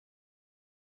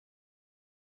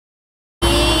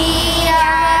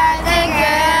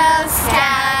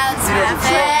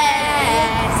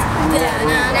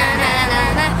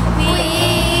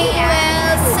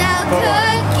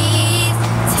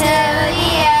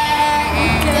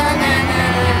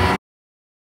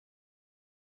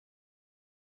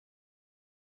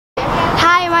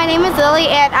name is Lily,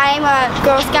 and I'm a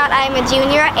Girl Scout. I'm a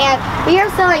junior, and we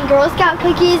are selling Girl Scout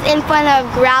cookies in front of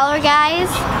Growler Guys.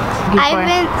 I've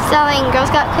been selling Girl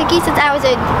Scout cookies since I was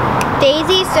a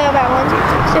daisy, so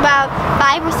about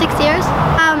 5 or 6 years.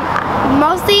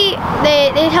 Mostly,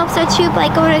 it helps our troop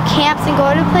like go to camps and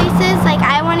go to places. Like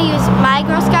I want to use my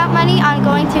Girl Scout money on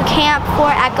going to Camp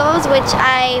 4 Echoes, which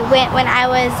I went when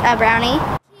I was a brownie.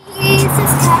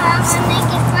 Jesus, come and make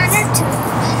it one or two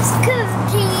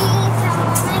cookies. I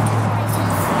want to make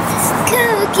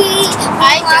cookies.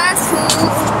 I want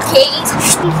cookies.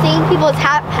 Seeing people's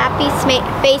happy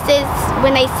faces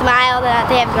when they smile that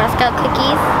they have Girl Scout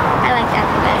cookies, I like that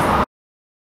the best.